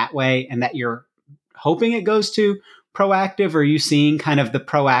using it that way, and that you're hoping it goes to proactive? Or are you seeing kind of the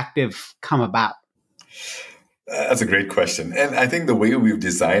proactive come about? That's a great question. And I think the way we've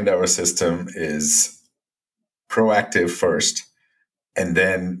designed our system is proactive first, and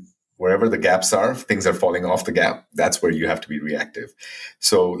then wherever the gaps are, if things are falling off the gap, that's where you have to be reactive.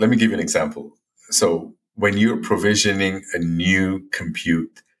 So let me give you an example. So when you're provisioning a new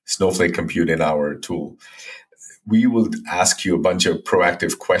Snowflake compute in our tool, we will ask you a bunch of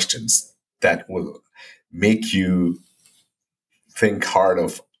proactive questions that will make you think hard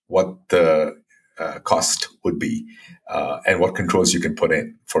of what the cost would be and what controls you can put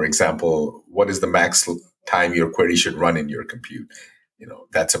in. For example, what is the max time your query should run in your compute?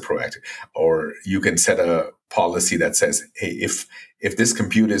 That's a proactive. Or you can set a policy that says, hey, if this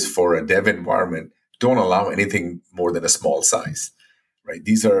compute is for a dev environment, don't allow anything more than a small size, right?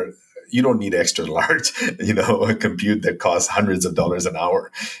 You don't need extra large, a compute that costs hundreds of dollars an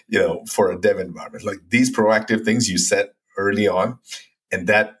hour, for a dev environment. Like, these proactive things you set early on, and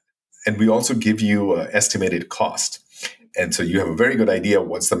we also give you estimated cost. And so you have a very good idea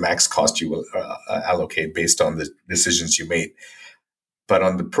what's the max cost you will allocate based on the decisions you made. But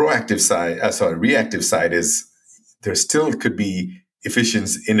on the reactive side is there still could be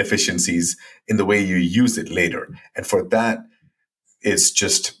inefficiencies in the way you use it later. And for that, it's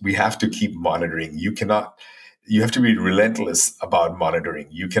just, we have to keep monitoring. You have to be relentless about monitoring.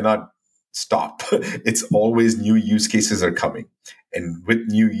 You cannot stop. It's always new use cases are coming. And with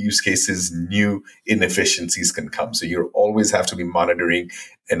new use cases, new inefficiencies can come. So you always have to be monitoring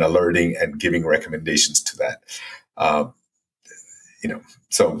and alerting and giving recommendations to that. Um,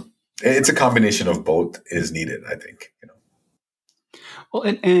 so it's a combination of both is needed, I think. Well,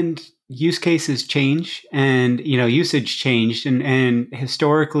 and use cases change, and usage changed, and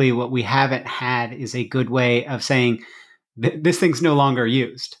historically, what we haven't had is a good way of saying this thing's no longer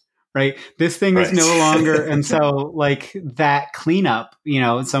used. Right. This thing is Right. no longer. And so like that cleanup,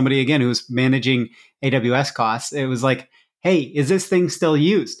 somebody again who's managing AWS costs, it was like, hey, is this thing still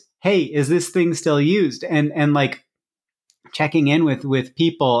used? Hey, is this thing still used? And like checking in with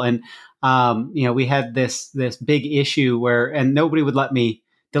people. And, we had this big issue where, and nobody would let me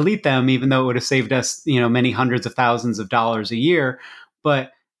delete them, even though it would have saved us, many hundreds of thousands of dollars a year.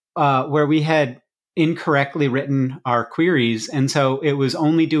 But where we had incorrectly written our queries. And so it was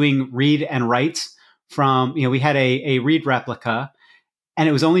only doing read and writes from, we had a read replica, and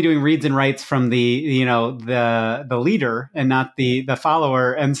it was only doing reads and writes from the leader and not the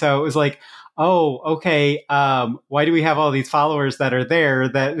follower. And so it was like, oh, okay, why do we have all these followers that are there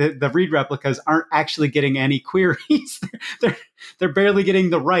that the read replicas aren't actually getting any queries? they're barely getting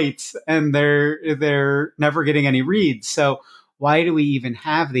the writes, and they're never getting any reads. So why do we even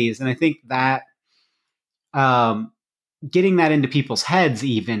have these? And I think that getting that into people's heads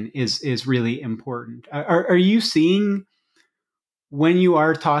even is really important. Are you seeing, when you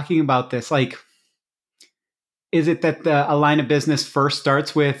are talking about this, like, is it that a line of business first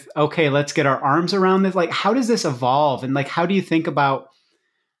starts with, okay, let's get our arms around this? Like, how does this evolve? And like, how do you think about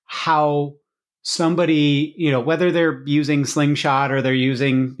how somebody, whether they're using Slingshot or they're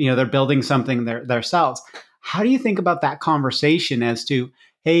using, they're building something themselves, how do you think about that conversation as to,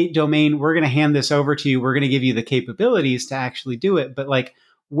 hey, domain, we're going to hand this over to you. We're going to give you the capabilities to actually do it. But like,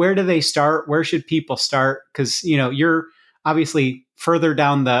 where do they start? Where should people start? Because, you're obviously further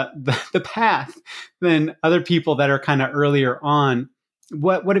down the path than other people that are kind of earlier on.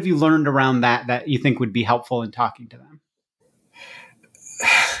 What have you learned around that you think would be helpful in talking to them?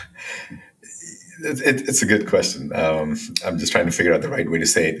 It's a good question. I'm just trying to figure out the right way to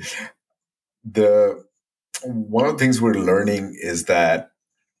say it. One of the things we're learning is that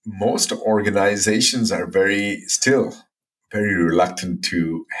most organizations are still very reluctant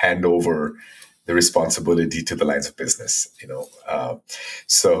to hand over the responsibility to the lines of business.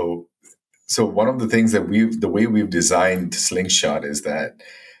 So one of the things that the way we've designed Slingshot is that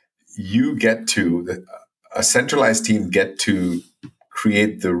a centralized team get to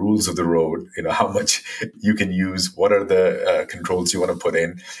create the rules of the road. How much you can use, what are the controls you want to put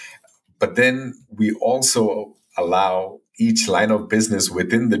in. But then we also allow each line of business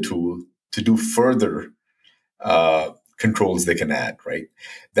within the tool to do further controls they can add, right?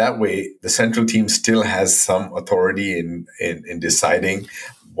 That way, the central team still has some authority in deciding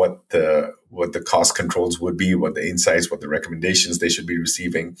what the cost controls would be, what the insights, what the recommendations they should be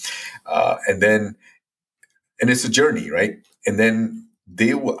receiving. And it's a journey, right? And then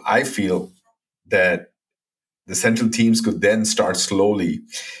I feel that the central teams could then start slowly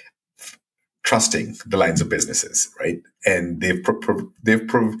trusting the lines of businesses, right? And they've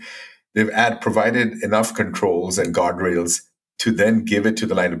provided enough controls and guardrails to then give it to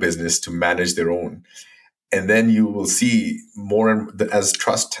the line of business to manage their own. And then you will see as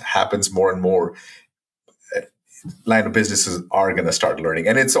trust happens more and more, line of businesses are going to start learning.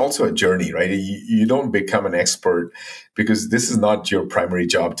 And it's also a journey, right? You don't become an expert, because this is not your primary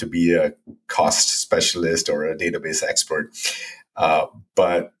job to be a cost specialist or a database expert.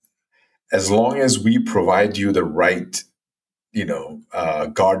 But as long as we provide you the right,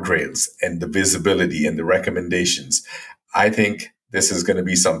 guardrails and the visibility and the recommendations, I think this is going to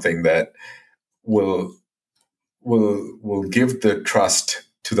be something that will give the trust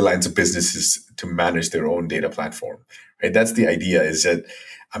to the lines of businesses to manage their own data platform. Right? That's the idea. Is that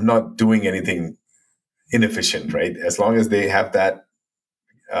I'm not doing anything inefficient, right? As long as they have that,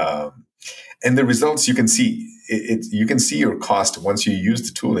 and the results you can see. You can see your cost once you use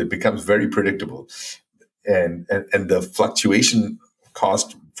the tool. It becomes very predictable, and the fluctuation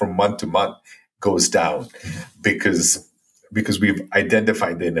cost from month to month goes down because we've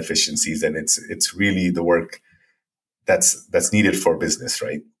identified the inefficiencies, and it's really the work that's needed for business,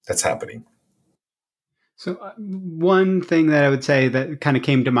 right? That's happening. So one thing that I would say that kind of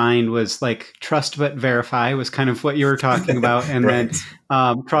came to mind was like trust but verify was kind of what you were talking about, and Right.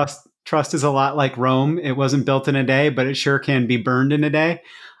 then trust is a lot like Rome. It wasn't built in a day, but it sure can be burned in a day.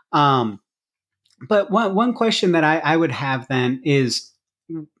 But one question that I would have then is,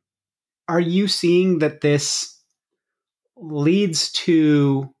 are you seeing that this leads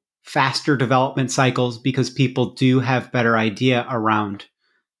to faster development cycles because people do have better idea around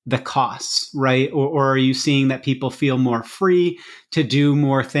the costs, right? Or are you seeing that people feel more free to do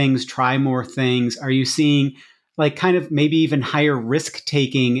more things, try more things? Are you seeing like kind of maybe even higher risk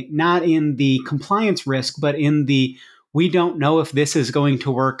taking, not in the compliance risk, but in the we don't know if this is going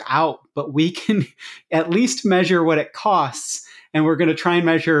to work out, but we can at least measure what it costs. And we're going to try and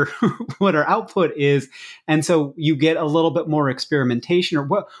measure what our output is. And so you get a little bit more experimentation.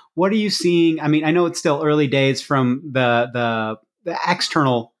 Or what are you seeing? I mean, I know it's still early days from the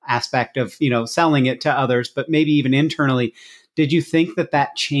external aspect of, selling it to others, but maybe even internally. Did you think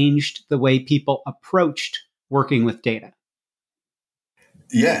that changed the way people approached working with data?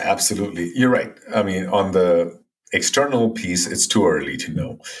 Yeah, absolutely. You're right. I mean, on the external piece, it's too early to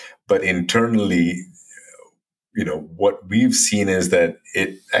know. But internally, what we've seen is that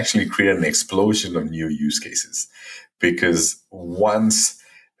it actually created an explosion of new use cases. Because once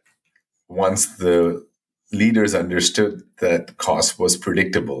the leaders understood that cost was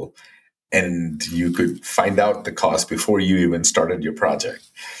predictable and you could find out the cost before you even started your project,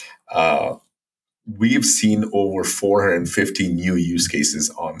 we've seen over 450 new use cases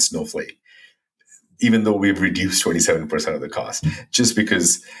on Snowflake, even though we've reduced 27% of the cost, just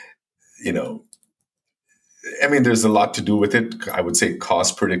because, there's a lot to do with it. I would say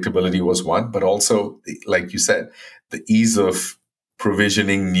cost predictability was one, but also, like you said, the ease of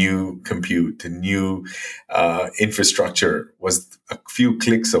provisioning new compute and new infrastructure was a few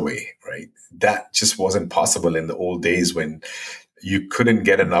clicks away, right? That just wasn't possible in the old days when you couldn't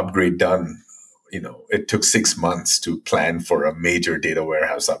get an upgrade done. It took 6 months to plan for a major data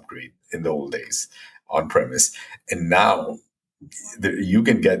warehouse upgrade in the old days on premise. And now you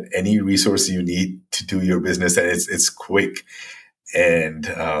can get any resource you need to do your business, and it's quick. And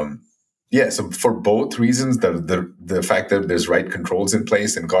so for both reasons, the fact that there's right controls in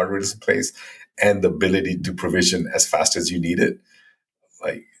place and guardrails in place, and the ability to provision as fast as you need it,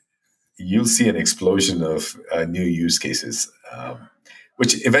 like you'll see an explosion of new use cases,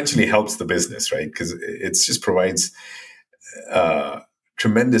 which eventually helps the business, right? Because it just provides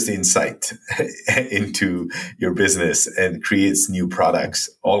tremendous insight into your business and creates new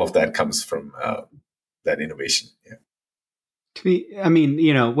products. All of that comes from that innovation. Yeah. To me, I mean,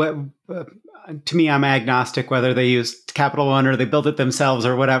 to me, I'm agnostic whether they use Capital One or they build it themselves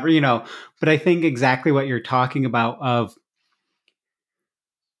or whatever, but I think exactly what you're talking about of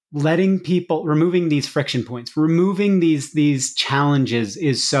letting people, removing these friction points, removing these challenges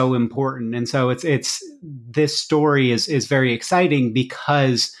is so important. And so it's this story is very exciting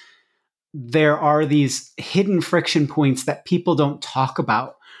because there are these hidden friction points that people don't talk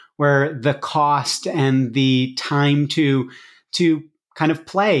about, where the cost and the time to kind of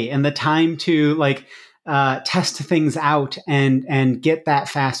play and the time to test things out and get that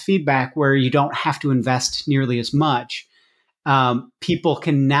fast feedback where you don't have to invest nearly as much. People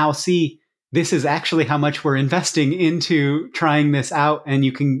can now see this is actually how much we're investing into trying this out, and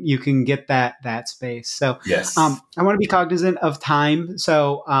you can get that space. So yes, I want to be cognizant of time.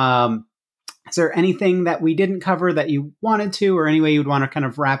 So is there anything that we didn't cover that you wanted to, or any way you'd want to kind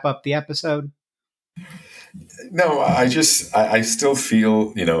of wrap up the episode? No, I still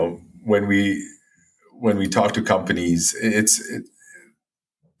feel, when we talk to companies, it's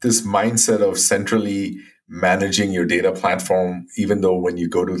this mindset of centrally managing your data platform, even though when you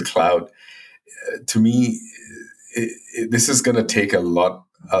go to the cloud, to me, this is going to take a little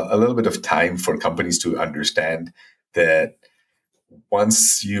bit of time for companies to understand that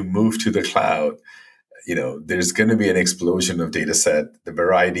once you move to the cloud, there's going to be an explosion of data set, the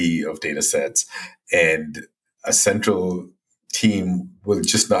variety of data sets, and a central team will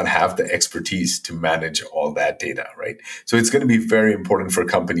just not have the expertise to manage all that data, right? So it's going to be very important for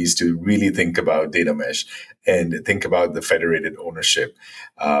companies to really think about data mesh and think about the federated ownership.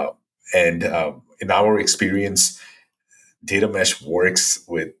 And in our experience, data mesh works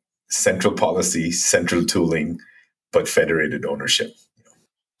with central policy, central tooling, but federated ownership.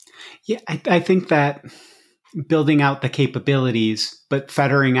 Yeah, I think that building out the capabilities, but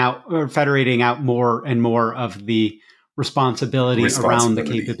federating out more and more of the responsibility around the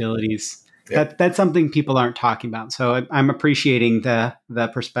capabilities. Yep. That's something people aren't talking about. So I'm appreciating the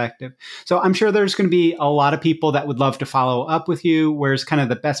perspective. So I'm sure there's going to be a lot of people that would love to follow up with you. Where's kind of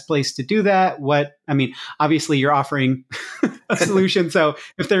the best place to do that? Obviously you're offering a solution. So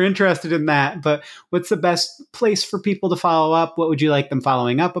if they're interested in that, but what's the best place for people to follow up? What would you like them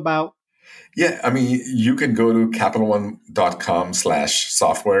following up about? Yeah, you can go to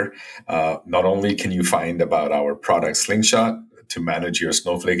capitalone.com/software. Not only can you find about our product Slingshot to manage your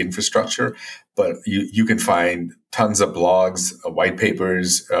Snowflake infrastructure. But you can find tons of blogs, white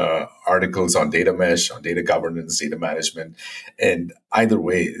papers, articles on data mesh, on data governance, data management, and either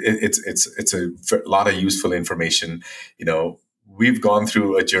way, it's a lot of useful information. We've gone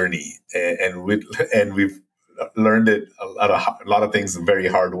through a journey, and we've learned it a lot of things the very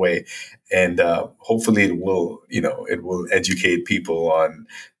hard way, and hopefully it will educate people on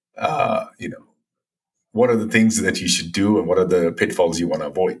what are the things that you should do and what are the pitfalls you want to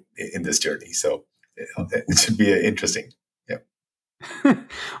avoid in this journey. So it should be interesting. Yeah.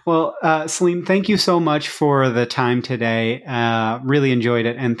 Well, Salim, thank you so much for the time today. Really enjoyed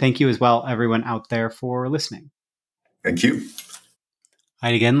it. And thank you as well, everyone out there, for listening. Thank you.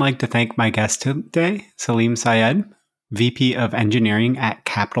 I'd again like to thank my guest today, Salim Syed, VP of Engineering at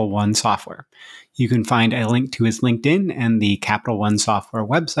Capital One Software. You can find a link to his LinkedIn and the Capital One Software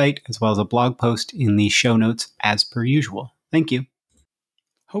website, as well as a blog post in the show notes as per usual. Thank you.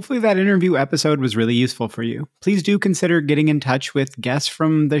 Hopefully that interview episode was really useful for you. Please do consider getting in touch with guests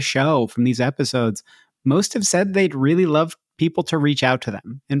from the show, from these episodes. Most have said they'd really love people to reach out to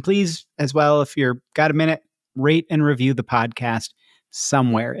them. And please, as well, if you've got a minute, rate and review the podcast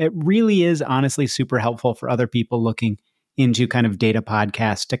somewhere. It really is honestly super helpful for other people looking into kind of data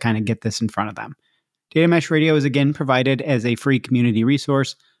podcasts to kind of get this in front of them. Data Mesh Radio is again provided as a free community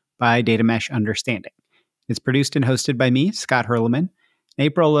resource by Data Mesh Understanding. It's produced and hosted by me, Scott Hurleman. In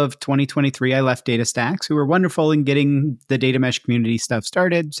April of 2023, I left DataStax, who were wonderful in getting the Data Mesh community stuff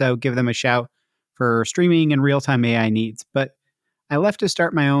started, so give them a shout for streaming and real-time AI needs. But I left to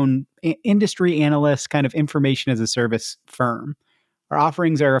start my own industry analyst kind of information as a service firm. Our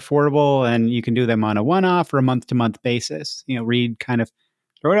offerings are affordable, and you can do them on a one-off or a month-to-month basis. Read kind of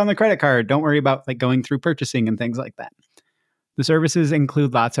throw it on the credit card. Don't worry about going through purchasing and things like that. The services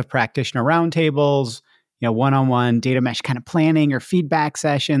include lots of practitioner roundtables, one-on-one data mesh kind of planning or feedback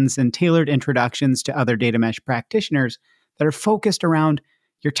sessions, and tailored introductions to other data mesh practitioners that are focused around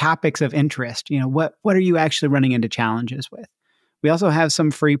your topics of interest. What are you actually running into challenges with? We also have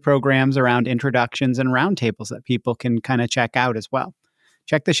some free programs around introductions and roundtables that people can kind of check out as well.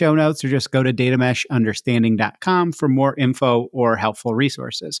 Check the show notes or just go to datameshunderstanding.com for more info or helpful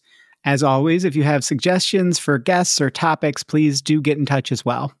resources. As always, if you have suggestions for guests or topics, please do get in touch as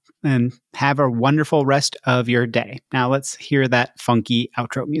well. And have a wonderful rest of your day. Now let's hear that funky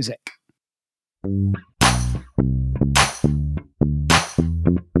outro music.